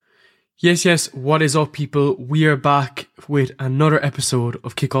Yes, what is up, people? We are back with another episode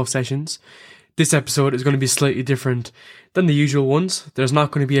of Kickoff Sessions. This episode is going to be slightly different than the usual ones. There's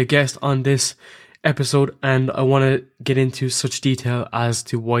not going to be a guest on this episode, and I want to get into such detail as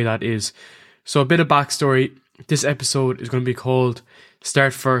to why that is. So a bit of backstory. This episode is going to be called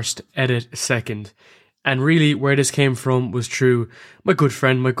Start First, Edit Second. And really where this came from was through my good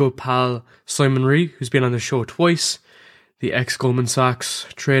friend, my good pal, Simon Ree, who's been on the show twice. The ex-Goldman Sachs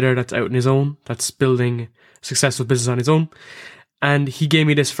trader that's out on his own, that's building a successful business on his own. And he gave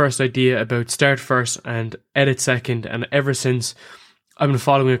me this first idea about start first and edit second. And ever since, I've been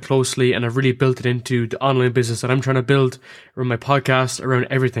following it closely, and I've really built it into the online business that I'm trying to build, around my podcast, around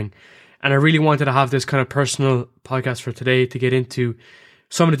everything. And I really wanted to have this kind of personal podcast for today to get into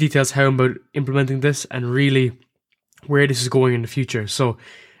some of the details, how I'm about implementing this, and really where this is going in the future. So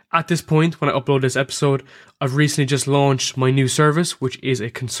at this point, when I upload this episode, I've recently just launched my new service, which is a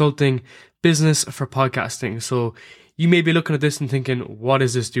consulting business for podcasting. So you may be looking at this and thinking, what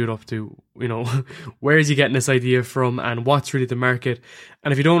is this dude up to? You know, where is he getting this idea from, and what's really the market?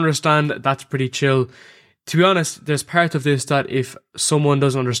 And if you don't understand, that's pretty chill. To be honest, there's part of this that if someone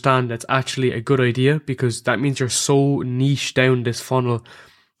doesn't understand, that's actually a good idea, because that means you're so niche down this funnel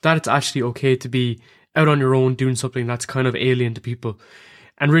that it's actually okay to be out on your own doing something that's kind of alien to people.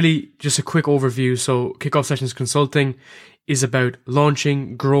 And really, just a quick overview. So Kickoff Sessions Consulting is about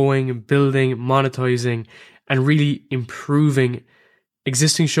launching, growing, building, monetizing, and really improving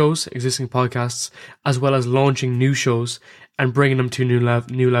existing shows, existing podcasts, as well as launching new shows and bringing them to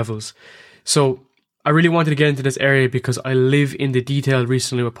new levels. So I really wanted to get into this area because I live in the detail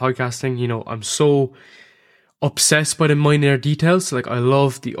recently with podcasting. You know, I'm so obsessed by the minor details. Like, I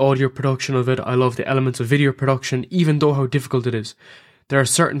love the audio production of it. I love the elements of video production, even though how difficult it is. There are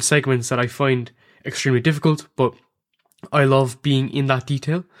certain segments that I find extremely difficult, but I love being in that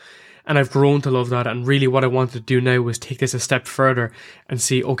detail, and I've grown to love that. And really what I wanted to do now was take this a step further and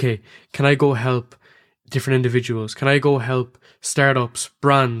see, okay, can I go help different individuals? Can I go help startups,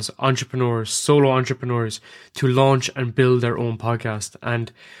 brands, entrepreneurs, solo entrepreneurs to launch and build their own podcast? And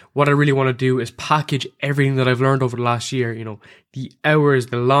what I really want to do is package everything that I've learned over the last year, you know, the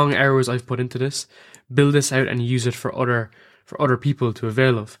long hours I've put into this, build this out and use it for other people to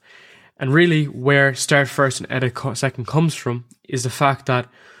avail of. And really where start first and edit second comes from is the fact that,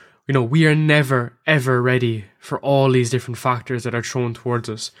 you know, we are never ever ready for all these different factors that are thrown towards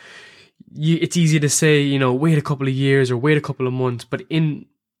us. It's easy to say, you know, wait a couple of years or wait a couple of months, but in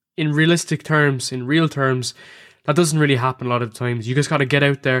realistic terms, in real terms, that doesn't really happen a lot of times. You just got to get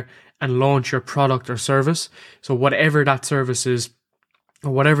out there and launch your product or service. So whatever that service is,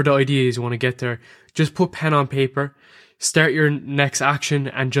 or whatever the idea is you want to get there, just put pen on paper, start your next action,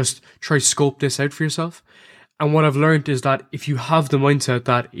 and just try scope this out for yourself. And what I've learned is that if you have the mindset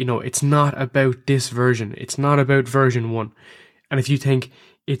that, you know, it's not about this version, it's not about version 1. And if you think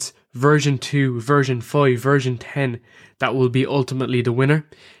it's version 2, version 5, version 10 that will be ultimately the winner,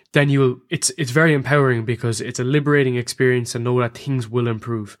 then it's very empowering, because it's a liberating experience to know that things will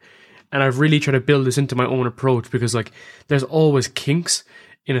improve. And I've really tried to build this into my own approach, because like, there's always kinks.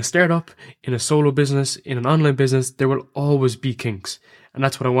 In a startup, in a solo business, in an online business, there will always be kinks. And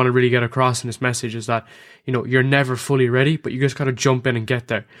that's what I want to really get across in this message, is that, you know, you're never fully ready, but you just got to jump in and get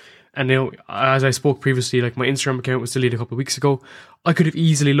there. And, you know, as I spoke previously, like, my Instagram account was deleted a couple of weeks ago. I could have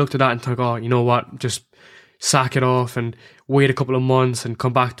easily looked at that and thought, oh, you know what, just sack it off and wait a couple of months and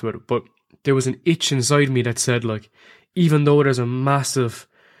come back to it. But there was an itch inside me that said, like, even though there's a massive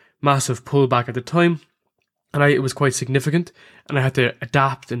pullback at the time, and it was quite significant, and I had to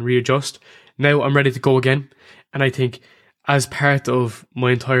adapt and readjust. Now I'm ready to go again. And I think as part of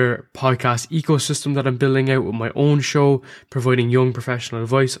my entire podcast ecosystem that I'm building out with my own show, providing young professional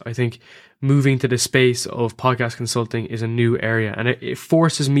advice, I think moving to the space of podcast consulting is a new area. And it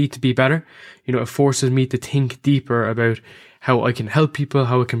forces me to be better. You know, it forces me to think deeper about how I can help people,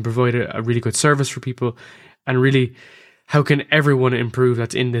 how I can provide a really good service for people, and really how can everyone improve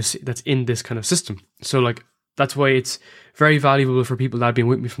that's in this kind of system. So like, that's why it's very valuable for people that have been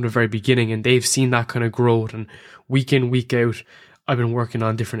with me from the very beginning, and they've seen that kind of growth. And week in, week out, I've been working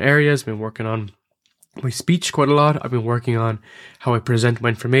on different areas. I've been working on my speech quite a lot. I've been working on how I present my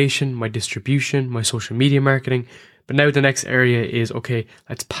information, my distribution, my social media marketing. But now the next area is, okay,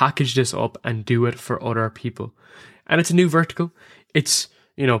 let's package this up and do it for other people. And it's a new vertical. It's,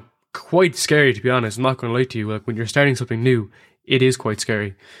 you know, quite scary, to be honest. I'm not going to lie to you. Like, when you're starting something new, it is quite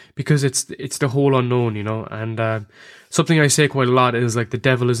scary, because it's the whole unknown, you know. And something I say quite a lot is, like, the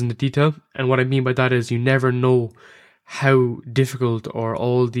devil is in the detail. And what I mean by that is, you never know how difficult or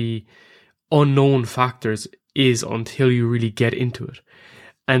all the unknown factors is until you really get into it.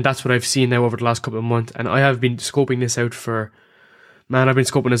 And that's what I've seen now over the last couple of months. And I have been scoping this out I've been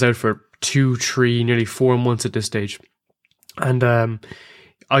scoping this out for 2, 3, nearly 4 months at this stage. And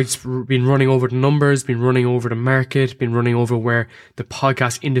I've been running over the numbers, been running over the market, been running over where the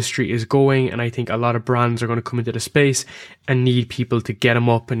podcast industry is going. And I think a lot of brands are going to come into the space and need people to get them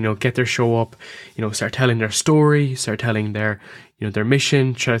up and, get their show up, start telling their story, start telling their, their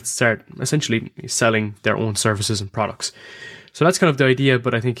mission, start essentially selling their own services and products. So that's kind of the idea.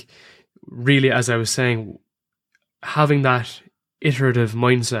 But I think really, as I was saying, having that iterative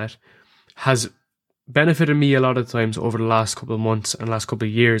mindset has benefited me a lot of times over the last couple of months and last couple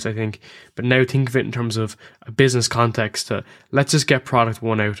of years, I think. But now think of it in terms of a business context. Let's just get product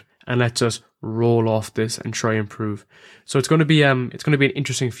 1 out and let's just roll off this and try and improve. So it's going to be an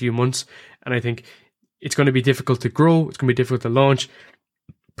interesting few months, and I think it's going to be difficult to grow. It's going to be difficult to launch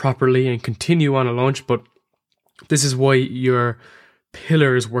properly and continue on a launch. But this is why your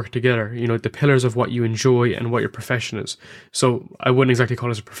pillars work together, the pillars of what you enjoy and what your profession is. So I wouldn't exactly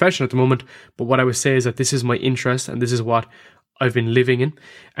call it a profession at the moment, but what I would say is that this is my interest and this is what I've been living in.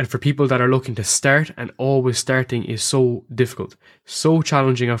 And for people that are looking to start, and always starting is so difficult, so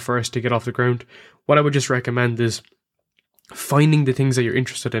challenging at first to get off the ground, what I would just recommend is finding the things that you're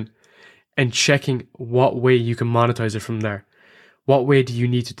interested in and checking what way you can monetize it from there. What way do you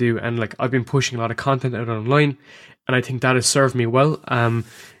need to do? And I've been pushing a lot of content out online, and I think that has served me well.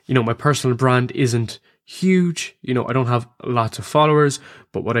 My personal brand isn't huge. I don't have lots of followers,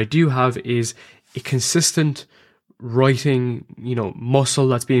 but what I do have is a consistent writing, muscle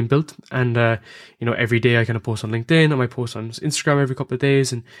that's being built. And, every day I kind of post on LinkedIn, I might post on Instagram every couple of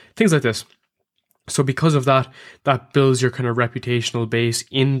days and things like this. So because of that, that builds your kind of reputational base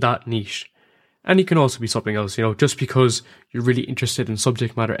in that niche. And it can also be something else, just because you're really interested in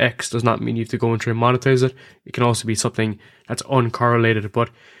subject matter X does not mean you have to go and try and monetize it. It can also be something that's uncorrelated. But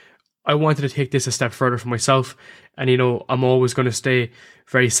I wanted to take this a step further for myself. And, I'm always going to stay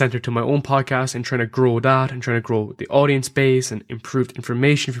very centered to my own podcast and trying to grow that and trying to grow the audience base and improved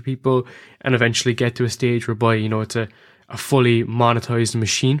information for people, and eventually get to a stage whereby, it's a fully monetized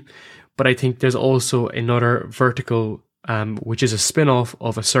machine. But I think there's also another vertical, which is a spin-off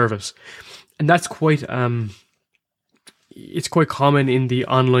of a service. And that's quite, it's quite common in the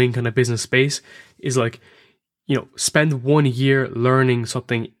online kind of business space, is spend 1 year learning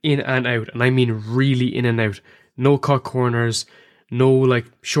something in and out. And I mean really in and out, no cut corners, no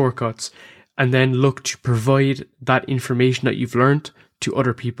shortcuts, and then look to provide that information that you've learned to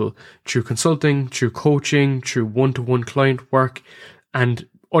other people through consulting, through coaching, through one-to-one client work, and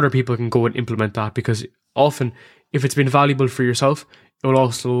other people can go and implement that, because often if it's been valuable for yourself, it will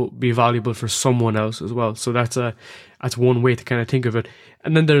also be valuable for someone else as well. So that's one way to kind of think of it.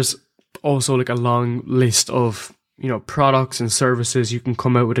 And then there's also a long list of, products and services you can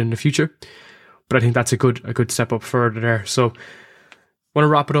come out with in the future. But I think that's a good step up further there. So I want to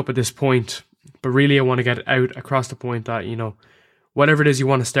wrap it up at this point, but really I want to get out across the point that, whatever it is you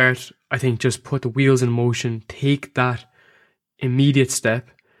want to start, I think just put the wheels in motion, take that immediate step,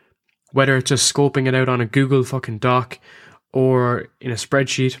 whether it's just scoping it out on a Google fucking Doc or in a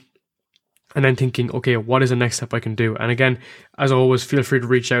spreadsheet, and then thinking, okay, what is the next step I can do? And again, as always, feel free to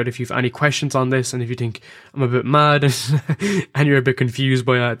reach out if you have any questions on this, and if you think I'm a bit mad and you're a bit confused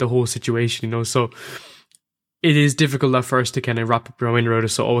by the whole situation, so it is difficult at first to kind of wrap up your mind around it,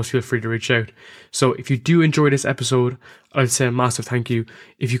 so always feel free to reach out. So if you do enjoy this episode, I'd say a massive thank you.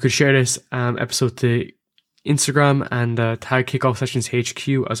 If you could share this episode to Instagram and tag Kickoff Sessions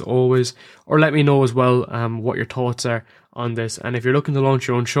HQ as always, or let me know as well what your thoughts are on this. And if you're looking to launch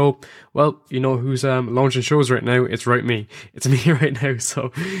your own show, well, you know who's launching shows right now? It's me right now. So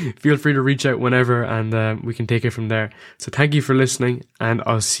feel free to reach out whenever, and we can take it from there. So thank you for listening, and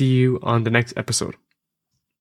I'll see you on the next episode.